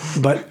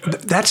 But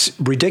that's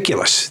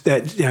ridiculous.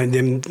 That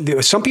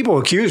some people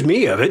accuse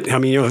me of it. I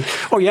mean,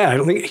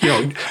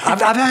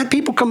 I've had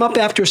people come up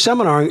after a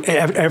seminar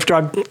after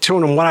I've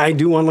told them what I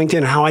do on LinkedIn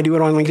and how I do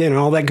it on LinkedIn and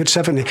all that good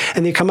stuff, and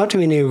they come up to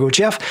me and they go,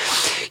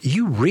 "Jeff,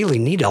 you really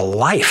need a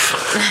life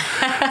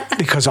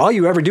because all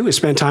you ever do is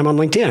spend time on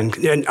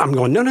LinkedIn." And I'm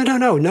going,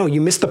 no,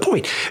 you missed the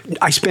point.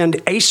 I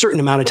spend a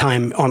certain amount of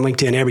time on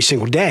LinkedIn every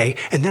single day,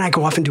 and then I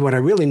go off and do what I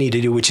really need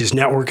to do, which is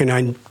network, and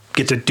I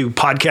get to do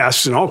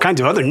podcasts and all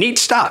kinds of other neat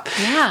stuff.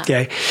 Yeah.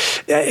 Okay.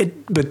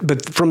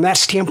 But from that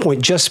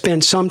standpoint, just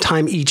spend some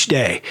time each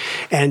day.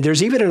 And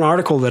there's even an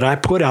article that I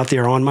put out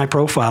there on my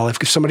profile.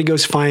 If somebody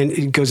goes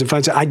and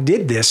finds it, I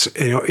did this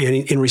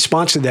in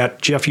response to that,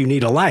 Jeff, you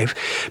need a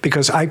life,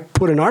 because I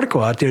put an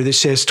article out there that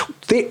says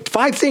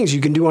 5 things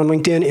you can do on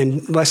LinkedIn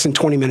in less than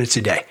 20 minutes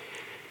a day.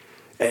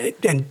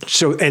 And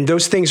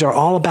those things are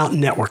all about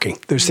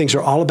networking. Those things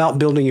are all about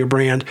building your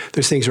brand.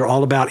 Those things are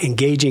all about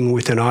engaging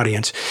with an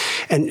audience.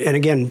 And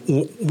again,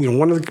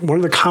 one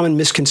of the common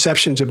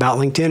misconceptions about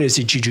LinkedIn is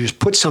that you just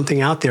put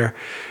something out there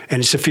and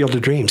it's a field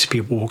of dreams.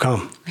 People will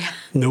come. Yeah.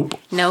 Nope.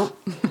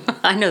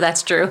 I know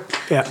that's true.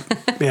 Yeah,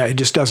 it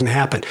just doesn't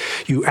happen.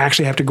 You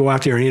actually have to go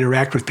out there and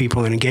interact with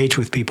people and engage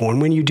with people.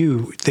 And when you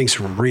do, things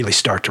really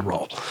start to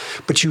roll.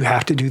 But you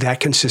have to do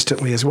that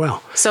consistently as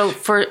well. So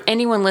for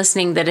anyone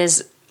listening that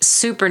is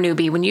super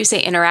newbie, when you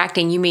say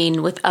interacting, you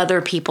mean with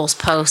other people's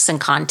posts and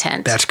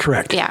content. That's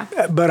correct. Yeah.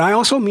 But I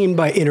also mean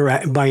by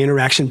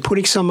interaction,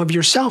 putting some of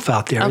yourself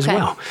out there as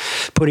well,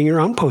 putting your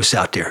own posts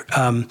out there.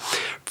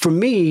 For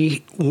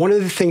me, one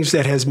of the things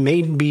that has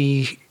made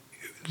me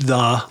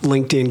the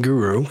LinkedIn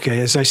guru. Okay,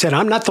 as I said,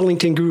 I'm not the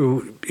LinkedIn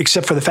guru,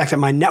 except for the fact that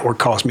my network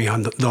calls me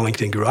on the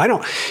LinkedIn guru. I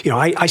don't,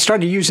 I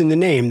started using the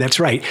name. That's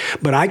right,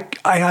 but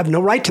I have no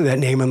right to that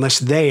name unless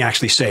they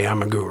actually say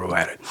I'm a guru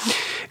at it.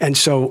 And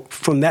so,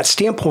 from that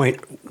standpoint,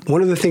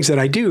 one of the things that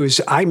I do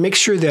is I make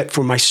sure that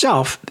for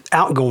myself,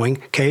 outgoing,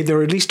 okay, there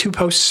are at least 2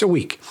 posts a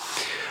week.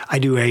 I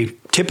do a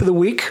tip of the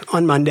week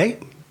on Monday.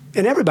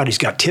 And everybody's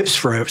got tips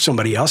for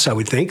somebody else, I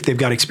would think. They've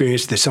got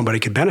experience that somebody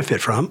could benefit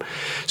from.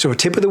 So a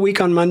tip of the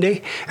week on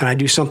Monday, and I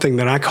do something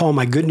that I call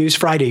my Good News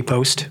Friday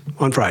post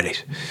on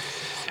Fridays.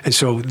 And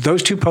so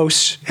those 2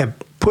 posts have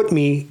put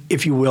me,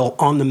 if you will,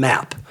 on the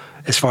map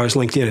as far as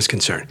LinkedIn is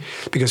concerned,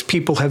 because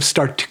people have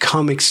started to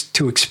come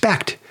to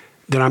expect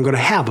that I'm going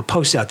to have a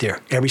post out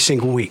there every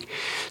single week.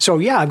 So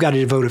yeah, I've got to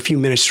devote a few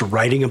minutes to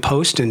writing a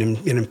post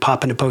and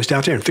popping a post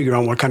out there and figure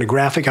out what kind of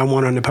graphic I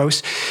want on the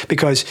post,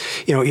 because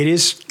it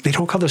is, they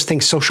don't call those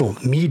things social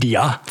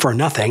media for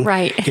nothing.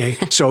 Right. Okay.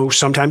 So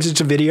sometimes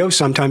it's a video,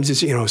 sometimes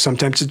it's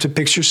sometimes it's a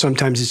picture,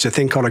 sometimes it's a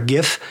thing called a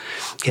GIF.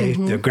 Okay,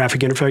 the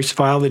graphic interface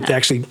file that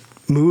actually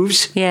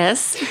moves.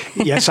 Yes.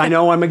 Yes, I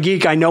know, I'm a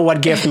geek. I know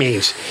what GIF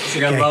means.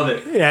 Like, I love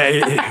it.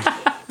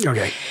 Yeah.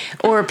 Okay.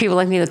 Or people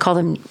like me that call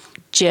them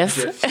GIF.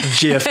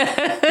 GIF.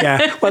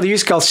 Yeah. Well, they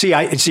used to call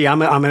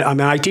I'm an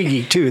IT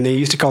geek too, and they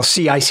used to call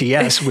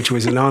CICS, which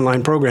was an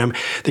online program.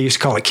 They used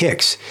to call it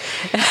Kicks.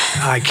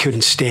 I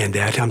couldn't stand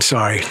that. I'm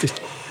sorry.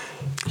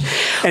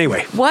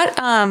 Anyway. What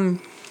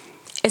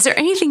is there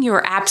anything you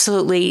are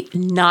absolutely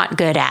not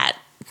good at?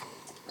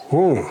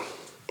 Oh.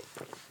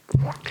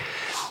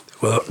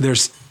 Well,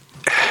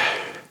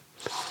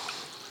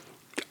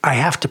 I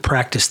have to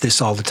practice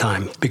this all the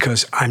time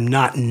because I'm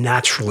not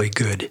naturally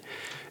good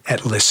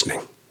at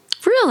listening.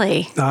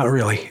 Really? Not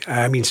really.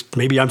 I mean,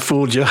 maybe I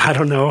fooled you. I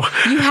don't know.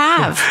 You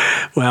have.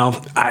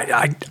 Well,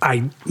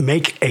 I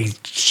make a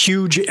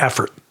huge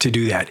effort to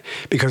do that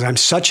because I'm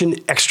such an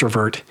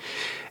extrovert,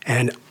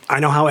 and I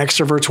know how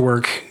extroverts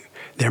work.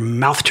 Their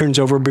mouth turns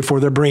over before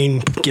their brain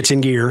gets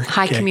in gear.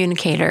 High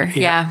communicator.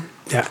 Yeah.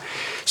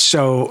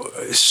 So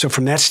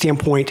from that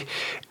standpoint,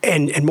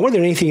 and more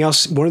than anything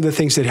else, one of the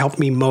things that helped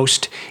me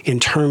most in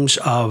terms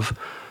of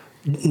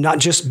not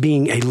just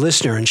being a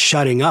listener and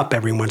shutting up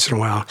every once in a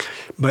while,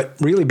 but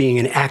really being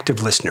an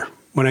active listener.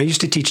 When I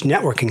used to teach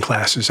networking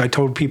classes, I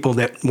told people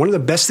that one of the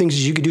best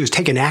things you could do is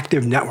take an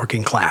active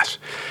networking class.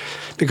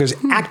 Because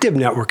active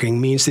networking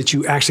means that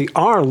you actually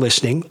are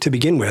listening to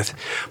begin with,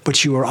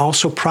 but you are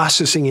also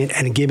processing it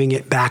and giving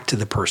it back to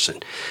the person.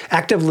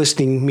 Active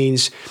listening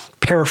means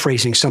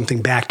paraphrasing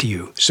something back to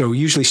you. So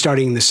usually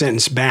starting the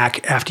sentence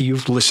back after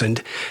you've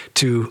listened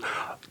to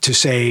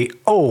say,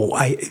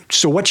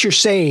 so what you're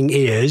saying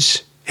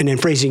is, and then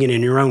phrasing it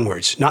in your own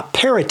words, not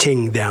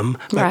parroting them,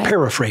 but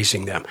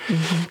paraphrasing them.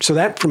 Mm-hmm. So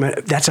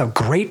that's a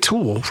great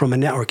tool from a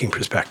networking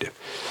perspective.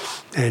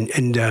 And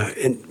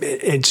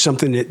it's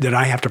something that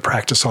I have to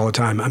practice all the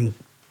time. I'm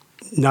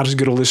not as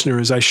good a listener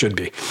as I should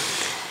be.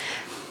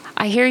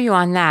 I hear you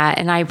on that,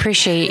 and I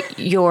appreciate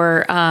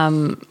your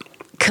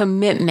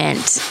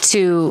commitment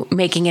to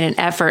making it an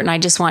effort. And I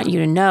just want you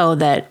to know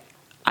that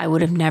I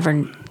would have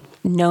never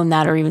known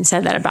that or even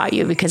said that about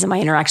you because of my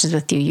interactions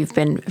with you. You've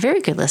been a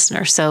very good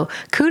listener. So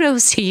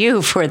kudos to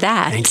you for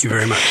that. Thank you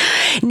very much.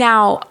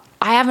 Now,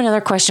 I have another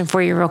question for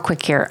you real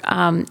quick here.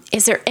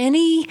 Is there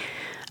any,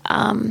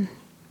 I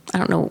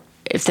don't know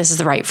if this is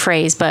the right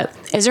phrase, but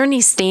is there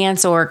any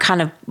stance or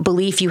kind of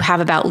belief you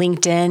have about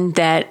LinkedIn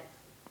that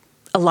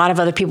a lot of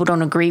other people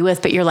don't agree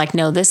with, but you're like,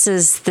 no, this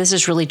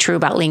is really true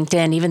about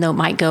LinkedIn, even though it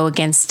might go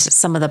against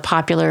some of the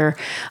popular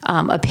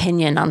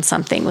opinion on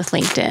something with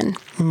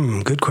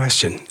LinkedIn? Good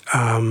question.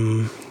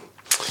 Haven't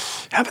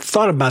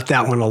thought about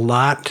that one a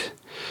lot.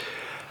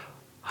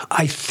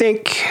 I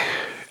think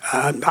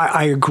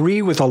I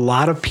agree with a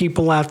lot of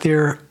people out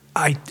there.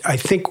 I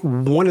think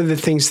one of the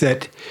things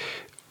that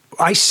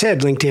I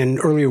said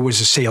LinkedIn earlier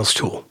was a sales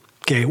tool.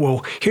 Okay,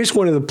 well, here's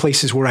one of the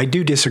places where I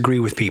do disagree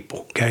with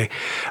people, okay?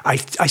 I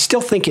still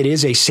think it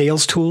is a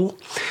sales tool,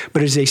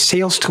 but it's a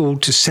sales tool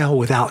to sell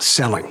without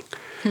selling.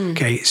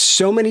 Okay,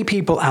 so many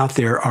people out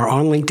there are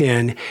on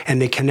LinkedIn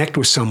and they connect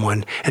with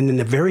someone, and then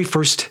the very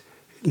first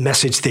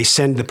message they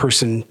send the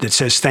person that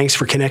says, thanks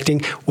for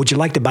connecting, would you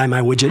like to buy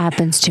my widget?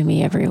 Happens to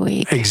me every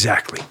week.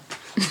 Exactly.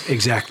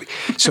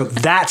 So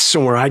that's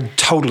where I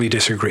totally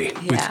disagree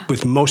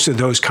with most of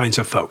those kinds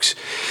of folks.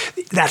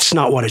 That's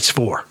not what it's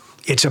for.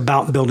 It's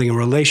about building a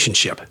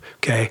relationship,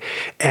 okay?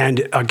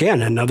 And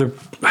again,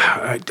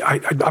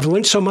 I've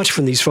learned so much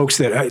from these folks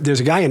that there's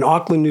a guy in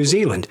Auckland, New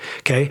Zealand,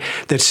 okay,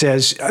 that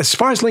says, as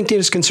far as LinkedIn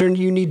is concerned,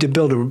 you need to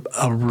build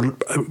a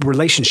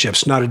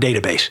relationships, not a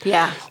database.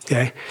 Yeah.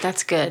 Okay?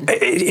 That's good.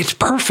 It's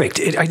perfect.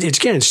 It's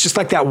just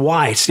like that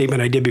why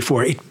statement I did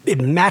before.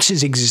 It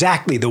matches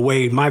exactly the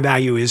way my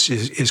value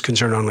is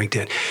concerned on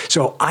LinkedIn.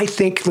 So I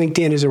think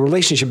LinkedIn is a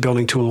relationship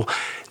building tool.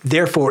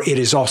 Therefore, it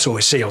is also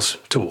a sales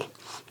tool.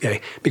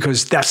 Okay,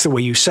 because that's the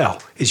way you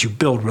sell, is you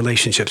build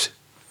relationships,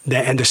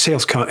 and the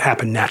sales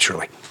happen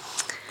naturally.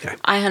 Okay.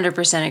 I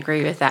 100%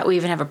 agree with that. We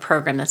even have a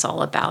program that's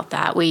all about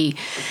that. We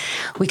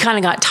kind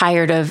of got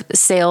tired of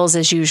sales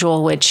as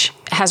usual, which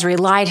has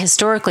relied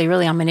historically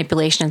really on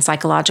manipulation and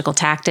psychological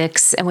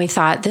tactics. And we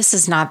thought, this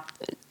is not,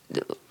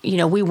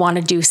 we want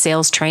to do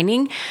sales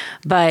training,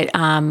 but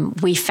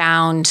we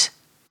found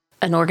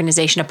an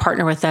organization to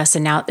partner with us,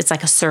 and now it's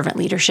like a servant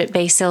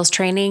leadership-based sales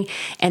training,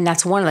 and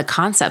that's one of the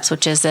concepts,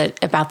 which is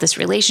about this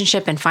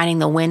relationship and finding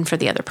the win for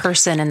the other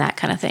person and that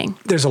kind of thing.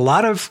 There's a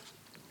lot of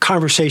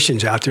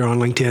conversations out there on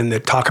LinkedIn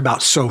that talk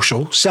about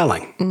social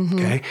selling,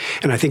 okay?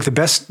 And I think the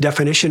best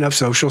definition of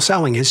social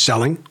selling is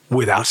selling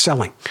without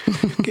selling.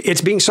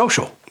 It's being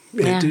social.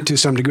 Yeah. To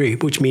some degree,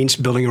 which means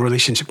building a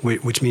relationship,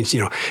 which means,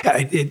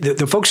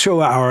 the folks who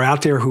are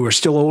out there who are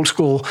still old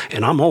school,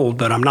 and I'm old,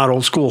 but I'm not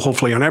old school,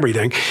 hopefully, on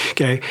everything,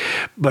 okay?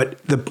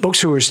 But the folks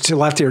who are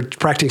still out there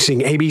practicing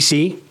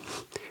ABC,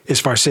 as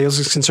far as sales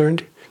is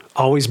concerned,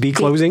 always be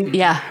closing,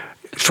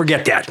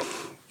 forget that.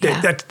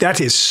 Yeah. That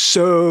is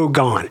so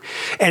gone.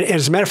 And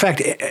as a matter of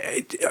fact,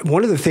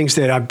 one of the things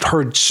that I've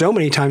heard so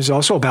many times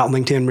also about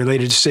LinkedIn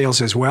related to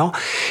sales as well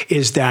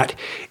is that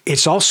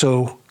it's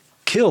also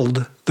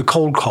killed the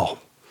cold call,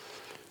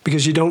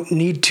 because you don't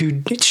need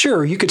to.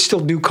 Sure, you could still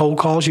do cold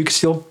calls. You could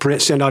still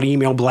send out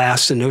email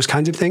blasts and those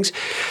kinds of things,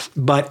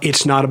 but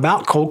it's not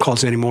about cold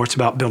calls anymore. It's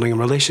about building a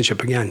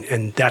relationship again,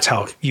 and that's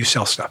how you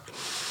sell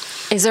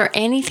stuff. Is there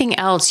anything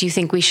else you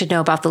think we should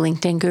know about the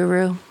LinkedIn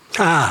Guru?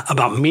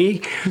 About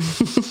me?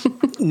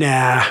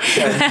 Nah.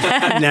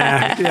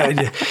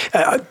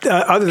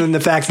 Other than the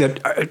fact that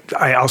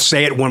I'll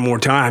say it one more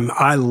time,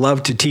 I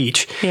love to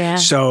teach. Yeah.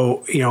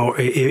 So,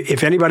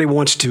 if anybody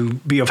wants to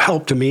be of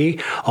help to me,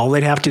 all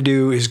they'd have to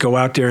do is go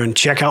out there and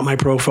check out my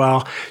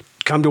profile,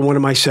 come to one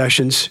of my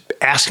sessions,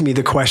 ask me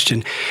the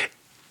question.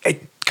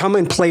 Come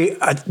and play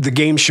the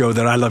game show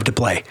that I love to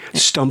play,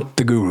 Stump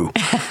the Guru.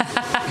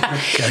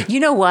 Okay. You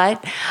know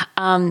what?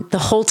 The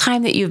whole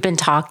time that you've been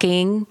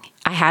talking,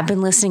 I have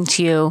been listening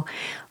to you,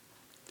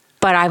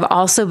 but I've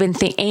also been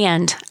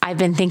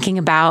thinking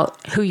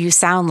about who you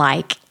sound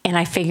like, and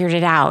I figured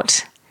it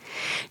out.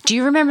 Do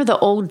you remember the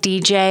old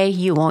DJ?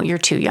 You won't. You're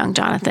too young,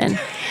 Jonathan.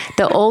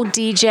 The old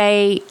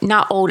DJ,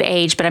 not old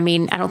age, but I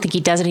don't think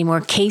he does it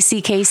anymore.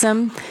 Casey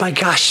Kasem. My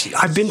gosh,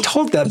 I've been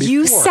told that before.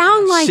 You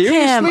sound like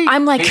him.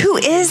 I'm like, who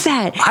is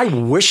that? I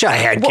wish I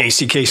had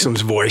Casey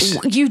Kasem's voice.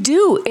 You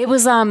do. It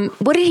was,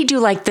 what did he do?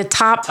 Like the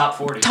top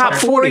 40. Top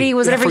 40.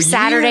 Was it every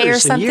Saturday or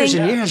something? Years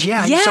and years.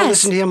 Yeah. Yes. I used to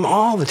listen to him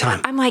all the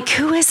time. I'm like,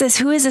 who is this?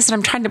 And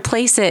I'm trying to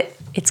place it.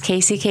 It's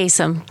Casey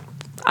Kasem.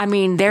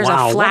 There's a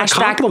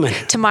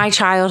flashback to my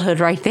childhood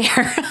right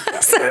there.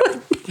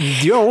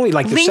 You're only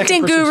like the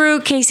LinkedIn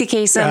Guru, Casey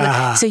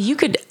Kasem. So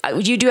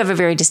you do have a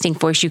very distinct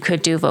voice. You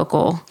could do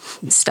vocal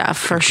stuff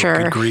for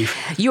sure. Good grief.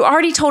 You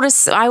already told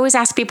us, I always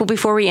ask people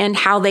before we end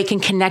how they can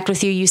connect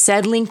with you. You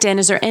said LinkedIn.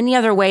 Is there any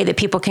other way that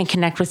people can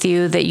connect with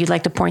you that you'd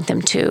like to point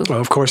them to?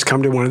 Well, of course,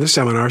 come to one of the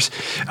seminars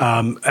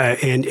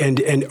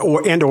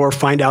or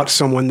find out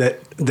someone that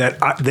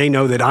they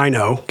know that I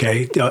know,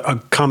 okay, a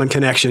common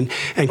connection,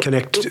 and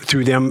connect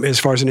through them as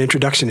far as an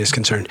introduction is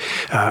concerned.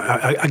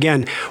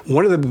 Again,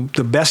 one of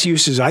the best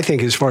uses, I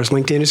think, as far as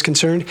LinkedIn is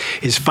concerned,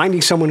 is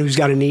finding someone who's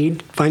got a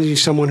need, finding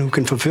someone who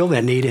can fulfill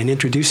that need, and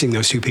introducing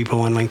those two people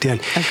on LinkedIn.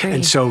 Agreed.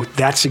 And so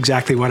that's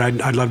exactly what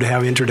I'd love to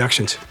have,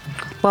 introductions.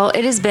 Well,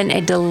 it has been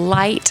a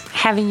delight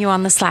having you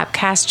on the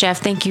Slapcast, Jeff.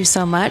 Thank you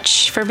so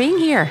much for being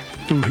here.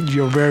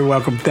 You're very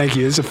welcome. Thank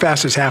you. It's the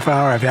fastest half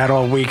hour I've had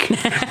all week.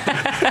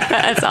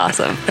 That's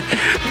awesome.